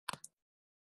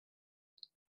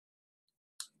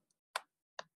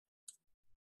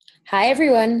Hi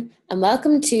everyone, and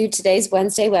welcome to today's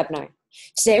Wednesday webinar.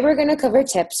 Today we're going to cover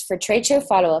tips for trade show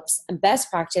follow-ups and best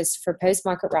practice for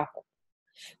post-market wrap-up.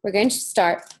 We're going to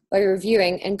start by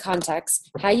reviewing in context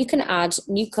how you can add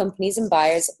new companies and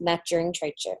buyers met during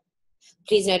trade show.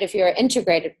 Please note if you're an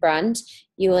integrated brand,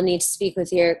 you will need to speak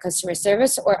with your customer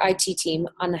service or IT team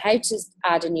on how to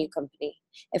add a new company.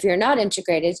 If you're not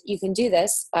integrated, you can do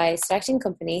this by selecting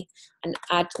company and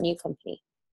add new company.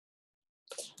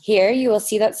 Here you will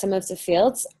see that some of the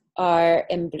fields are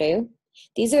in blue.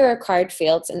 These are required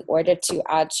fields in order to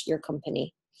add your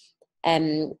company.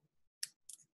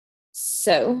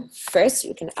 So first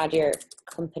you can add your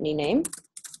company name,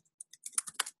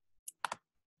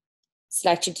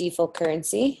 select your default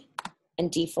currency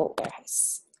and default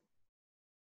warehouse.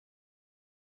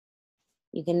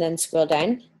 You can then scroll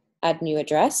down, add new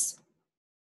address,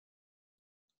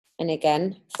 and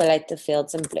again fill out the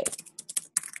fields in blue.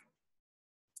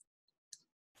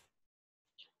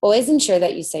 Always ensure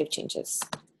that you save changes.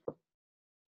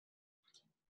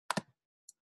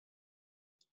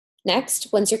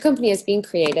 Next, once your company has been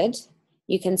created,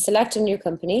 you can select a new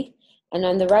company, and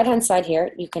on the right-hand side here,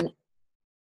 you can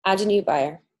add a new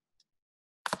buyer.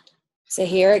 So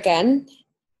here again,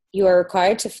 you are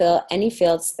required to fill any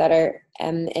fields that are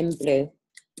in blue.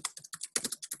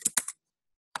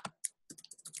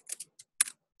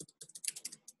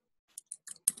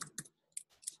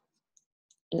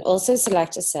 And also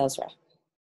select a sales rep.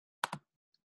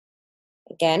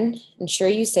 Again, ensure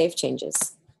you save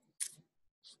changes.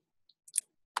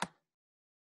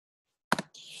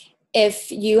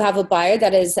 If you have a buyer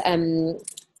that is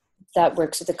that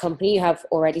works with the company, you have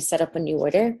already set up a new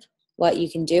order, what you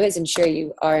can do is ensure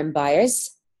you are in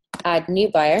buyers, add new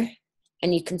buyer,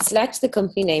 and you can select the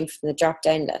company name from the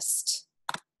drop-down list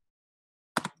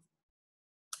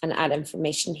and add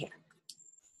information here.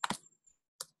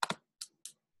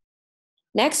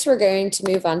 Next, we're going to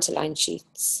move on to line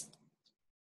sheets.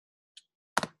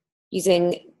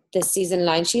 Using the season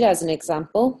line sheet as an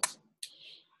example,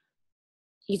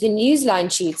 you can use line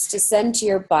sheets to send to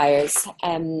your buyers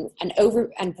and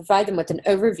provide them with an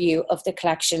overview of the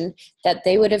collection that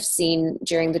they would have seen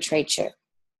during the trade show.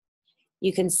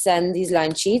 You can send these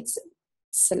line sheets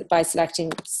by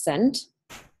selecting send,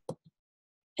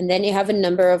 and then you have a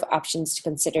number of options to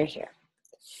consider here.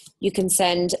 You can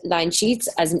send line sheets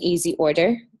as an easy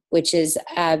order, which is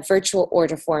a virtual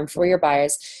order form for your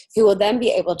buyers, who will then be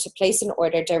able to place an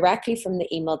order directly from the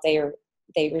email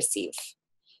they receive.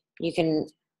 You can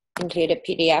include a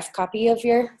PDF copy of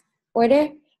your order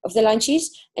of the line sheet,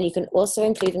 and you can also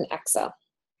include an Excel.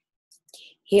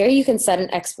 Here you can set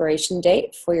an expiration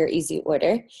date for your easy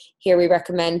order. Here we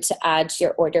recommend to add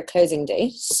your order closing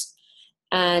date,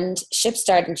 and ship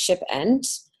start and ship end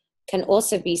can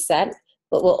also be set,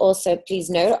 but will also, please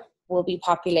note, will be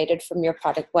populated from your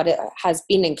product, what it has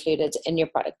been included in your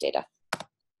product data.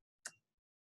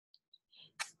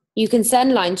 You can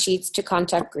send line sheets to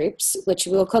contact groups, which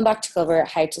we will come back to cover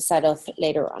how to set up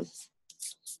later on.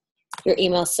 Your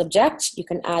email subject, you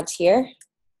can add here,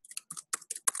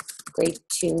 great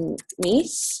to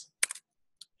meet,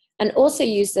 and also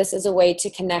use this as a way to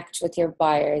connect with your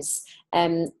buyers,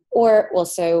 or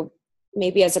also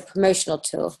maybe as a promotional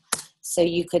tool. So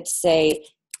you could say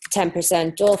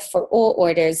 10% off for all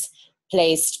orders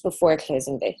placed before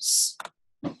closing date.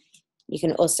 You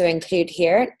can also include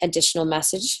here additional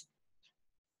message,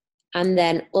 and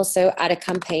then also add a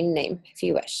campaign name if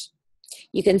you wish.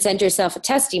 You can send yourself a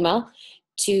test email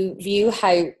to view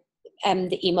how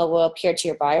the email will appear to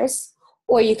your buyers,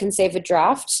 or you can save a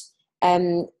draft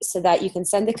so that you can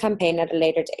send the campaign at a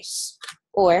later date,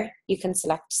 or you can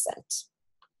select send.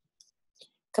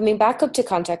 Coming back up to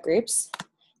contact groups,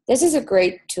 this is a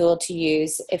great tool to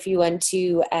use if you want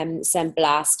to send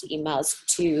blast emails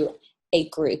to a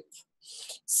group.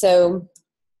 So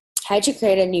how to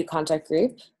create a new contact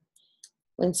group?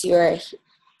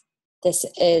 This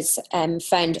is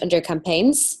found under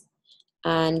campaigns,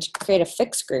 and create a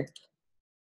fixed group.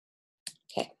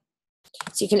 Okay,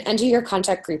 so you can enter your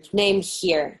contact group name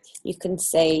here. You can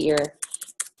say your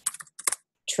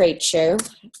trade show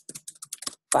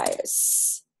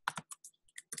buyers,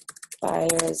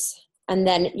 and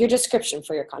then your description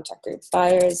for your contact group.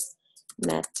 Buyers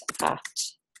met at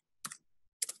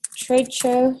trade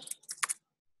show.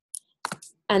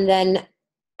 And then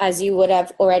as you would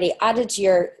have already added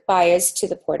your buyers to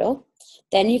the portal,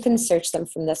 then you can search them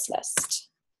from this list.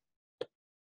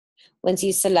 Once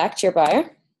you select your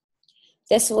buyer,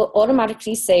 this will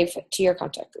automatically save to your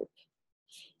contact group.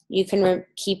 You can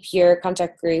keep your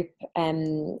contact group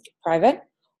private,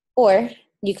 or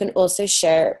you can also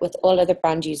share with all other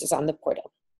brand users on the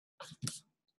portal.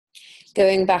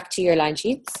 Going back to your line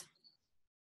sheets,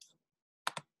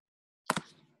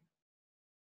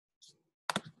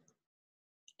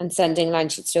 and sending line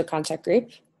sheets to a contact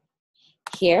group.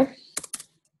 Here,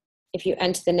 if you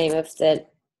enter the name of the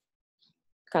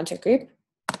contact group,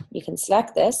 you can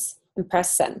select this and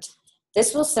press send.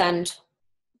 This will send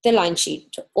the line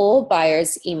sheet to all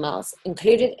buyers' emails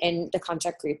included in the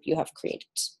contact group you have created.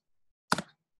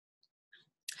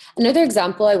 Another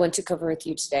example I want to cover with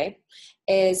you today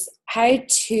is how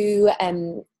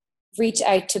to reach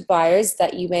out to buyers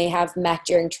that you may have met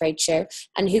during trade show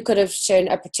and who could have shown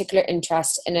a particular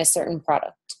interest in a certain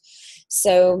product.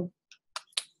 So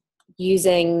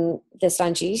using this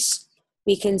line sheet,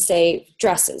 we can say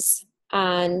dresses,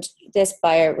 and this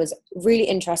buyer was really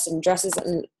interested in dresses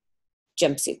and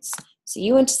jumpsuits. So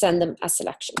you want to send them a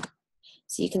selection.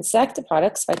 So you can select the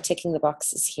products by ticking the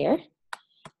boxes here,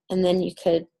 and then you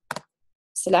could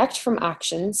select from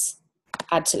actions,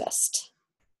 add to list.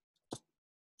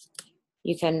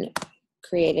 You can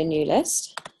create a new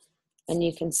list, and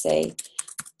you can say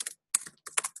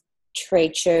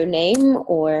trade show name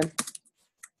or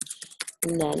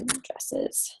and then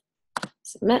dresses.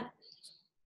 Submit.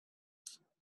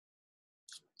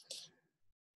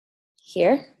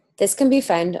 Here, this can be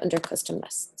found under custom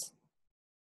lists.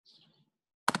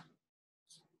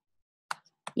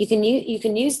 You can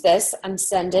use this and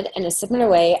send it in a similar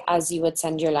way as you would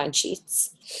send your line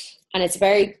sheets. And it's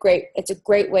a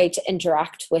great way to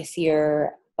interact with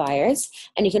your buyers.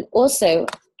 And you can also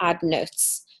add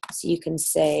notes. So you can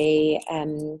say,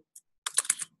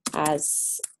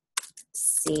 as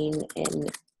seen in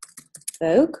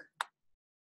Vogue,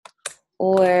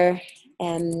 or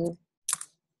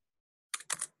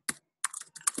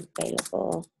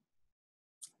available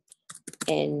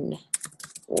in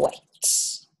white.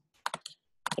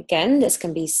 Again, this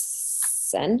can be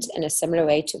sent in a similar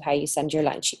way to how you send your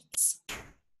line sheets.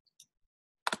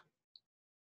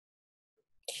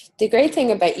 The great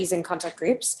thing about using contact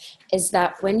groups is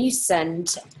that when you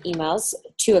send emails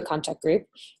to a contact group,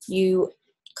 you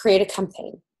create a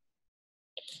campaign.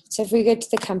 So if we go to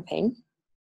the campaign,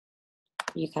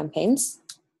 view campaigns.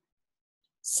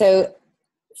 So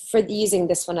for using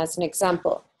this one as an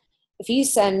example, if you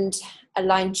send a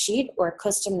line sheet or a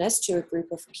custom list to a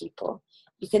group of people,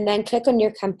 you can then click on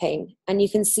your campaign and you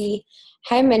can see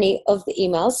how many of the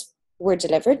emails were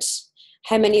delivered,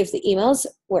 how many of the emails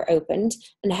were opened,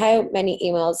 and how many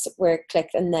emails were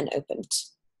clicked and then opened.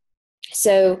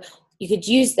 So you could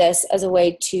use this as a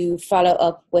way to follow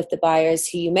up with the buyers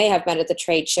who you may have met at the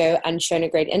trade show and shown a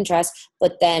great interest,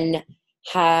 but then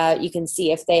you can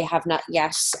see if they have not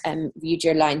yet viewed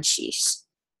your line sheet.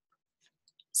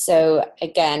 So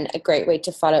again, a great way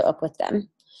to follow up with them.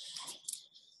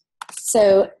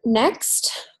 So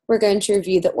next, we're going to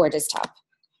review the Orders tab.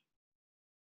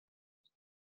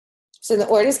 So in the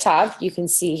Orders tab, you can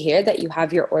see here that you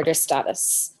have your order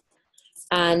status.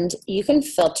 And you can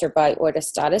filter by order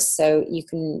status, so you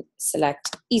can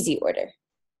select Easy Order,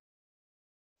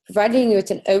 providing you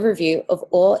with an overview of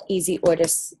all easy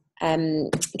orders,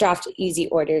 draft easy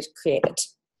orders created.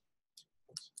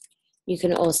 You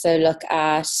can also look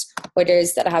at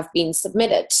orders that have been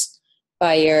submitted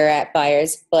by your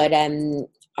buyers but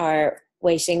are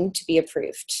waiting to be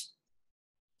approved.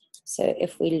 So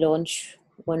if we launch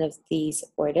one of these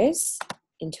orders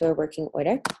into a working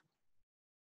order,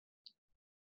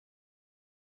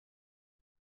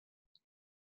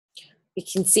 you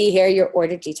can see here your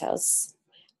order details,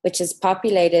 which has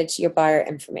populated your buyer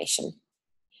information.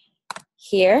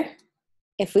 Here,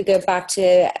 if we go back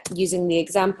to using the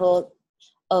example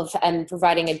of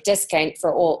providing a discount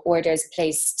for all orders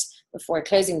placed before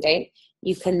closing date,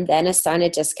 you can then assign a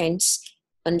discount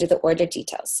under the Order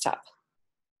Details tab.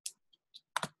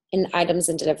 In Items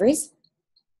and Deliveries,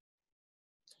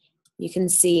 you can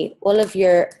see all of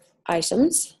your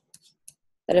items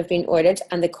that have been ordered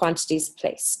and the quantities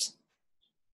placed.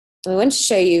 And we want to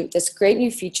show you this great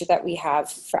new feature that we have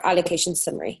for Allocation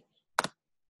Summary.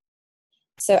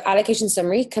 So Allocation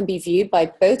Summary can be viewed by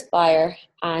both buyer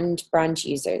and brand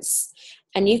users.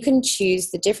 And you can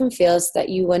choose the different fields that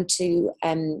you want to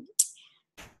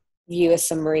view a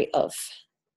summary of,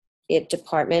 be it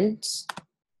department,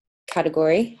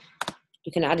 category.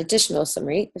 You can add additional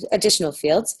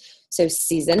fields, so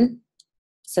season,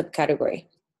 subcategory,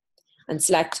 and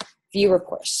select View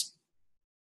Report.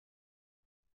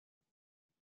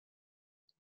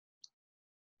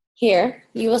 Here,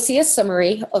 you will see a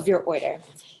summary of your order,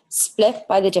 split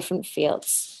by the different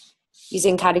fields.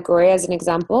 Using category as an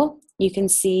example, you can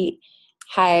see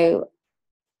how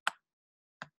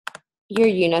your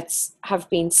units have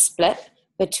been split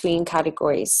between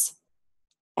categories.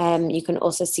 You can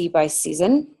also see by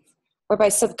season or by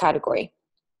subcategory.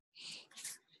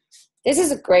 This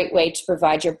is a great way to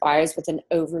provide your buyers with an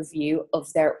overview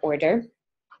of their order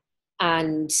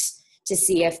and to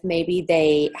see if maybe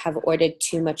they have ordered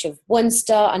too much of one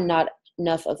style and not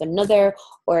enough of another,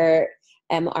 or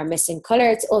are missing color.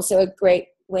 It's also a great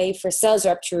way for sales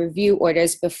rep to review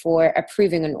orders before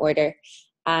approving an order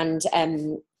and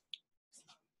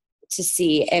to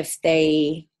see if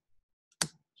they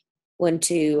want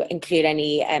to include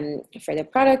any further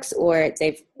products, or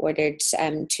they've ordered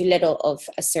too little of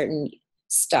a certain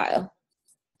style.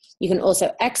 You can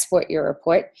also export your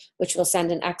report, which will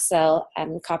send an Excel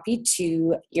copy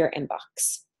to your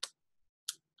inbox.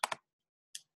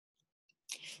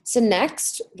 So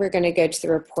next, we're going to go to the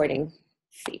reporting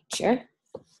feature.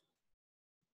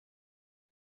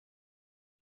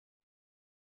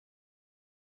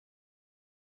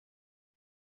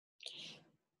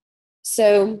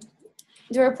 So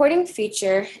the reporting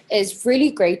feature is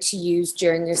really great to use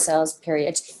during your sales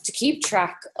period to keep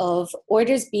track of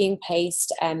orders being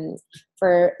placed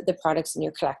for the products in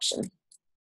your collection.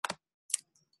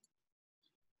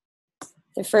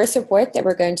 The first report that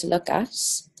we're going to look at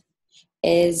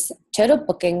is total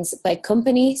bookings by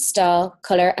company, style,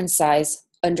 color, and size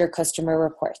under customer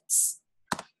reports.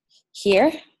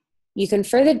 Here, you can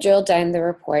further drill down the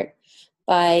report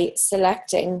by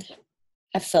selecting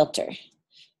a filter.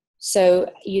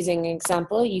 So using an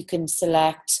example, you can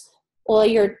select all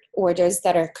your orders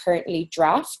that are currently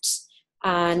draft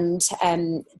and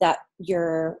that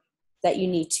you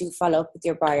need to follow up with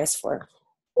your buyers for,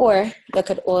 or look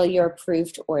at all your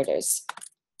approved orders.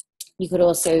 You could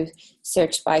also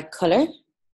search by color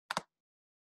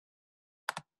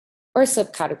or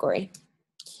subcategory.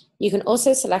 You can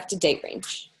also select a date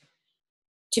range.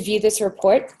 To view this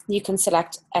report, you can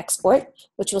select Export,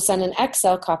 which will send an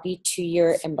Excel copy to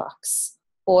your inbox.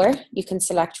 Or you can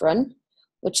select Run,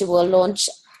 which will launch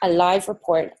a live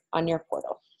report on your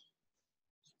portal.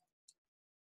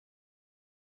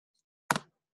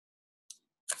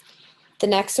 The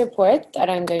next report that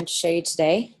I'm going to show you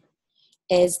today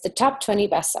is the top 20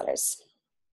 bestsellers.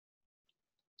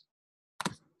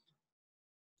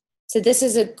 So this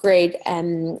is a great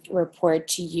report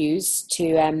to use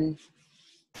to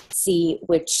see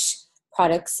which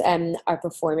products are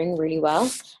performing really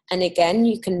well. And again,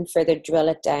 you can further drill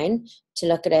it down to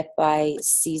look at it by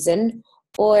season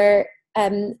or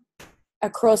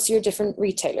across your different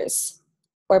retailers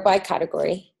or by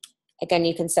category. Again,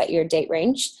 you can set your date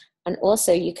range, and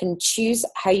also you can choose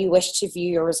how you wish to view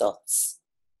your results.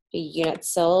 The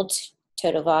units sold,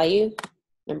 total value,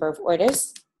 number of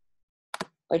orders,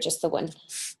 or just the one.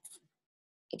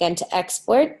 Again, to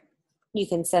export, you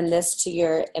can send this to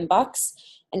your inbox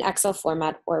in Excel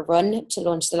format or Run to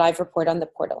launch the live report on the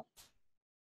portal.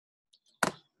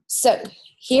 So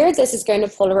here, this is going to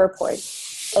pull a report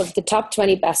of the top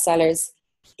 20 bestsellers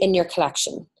in your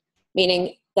collection,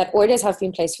 meaning that orders have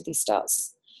been placed for these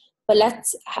styles. But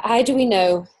how do we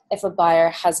know if a buyer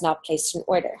has not placed an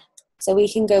order? So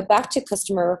we can go back to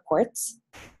customer reports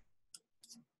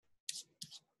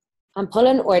and pull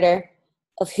an order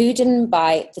of who didn't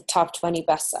buy the top 20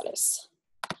 bestsellers.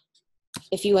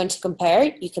 If you want to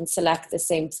compare, you can select the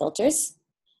same filters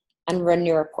and run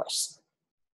your report.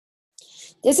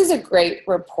 This is a great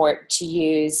report to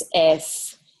use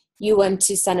if you want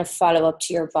to send a follow-up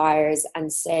to your buyers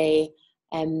and say,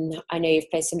 I know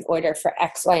you've placed an order for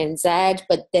X, Y, and Z,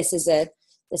 but this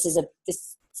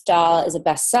style is a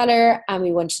bestseller, and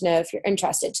we want to know if you're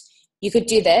interested. You could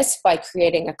do this by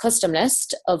creating a custom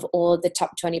list of all the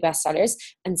top 20 bestsellers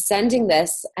and sending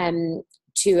this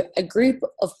to a group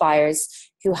of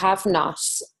buyers who have not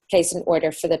placed an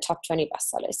order for the top 20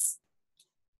 bestsellers.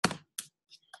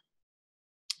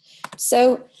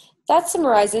 So that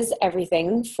summarizes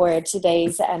everything for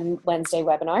today's Wednesday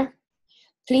webinar.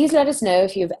 Please let us know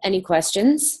if you have any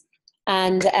questions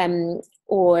and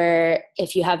or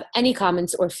if you have any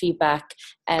comments or feedback.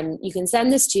 You can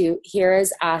send this to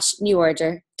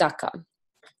heroes@neworder.com.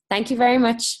 Thank you very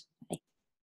much.